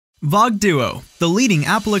VogDUO, the leading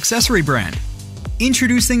Apple accessory brand.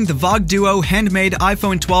 Introducing the VogDUO handmade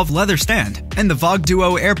iPhone 12 leather stand and the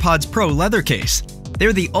VogDUO AirPods Pro leather case.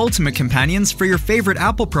 They're the ultimate companions for your favorite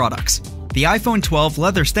Apple products. The iPhone 12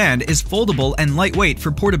 leather stand is foldable and lightweight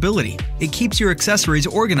for portability. It keeps your accessories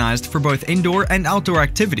organized for both indoor and outdoor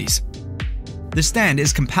activities. The stand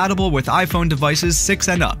is compatible with iPhone devices 6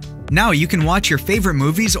 and up. Now you can watch your favorite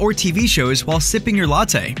movies or TV shows while sipping your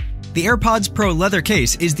latte. The AirPods Pro leather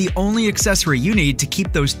case is the only accessory you need to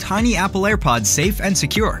keep those tiny Apple AirPods safe and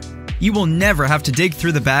secure. You will never have to dig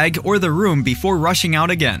through the bag or the room before rushing out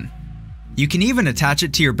again. You can even attach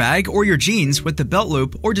it to your bag or your jeans with the belt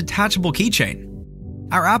loop or detachable keychain.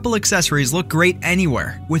 Our Apple accessories look great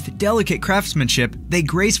anywhere. With delicate craftsmanship, they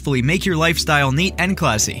gracefully make your lifestyle neat and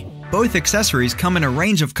classy. Both accessories come in a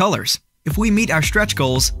range of colors. If we meet our stretch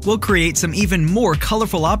goals, we'll create some even more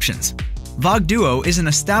colorful options. VogDUO is an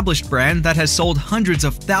established brand that has sold hundreds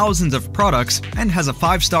of thousands of products and has a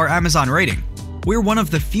 5-star Amazon rating. We're one of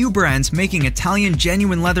the few brands making Italian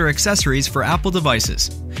genuine leather accessories for Apple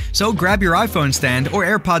devices. So grab your iPhone stand or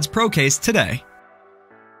AirPods Pro case today.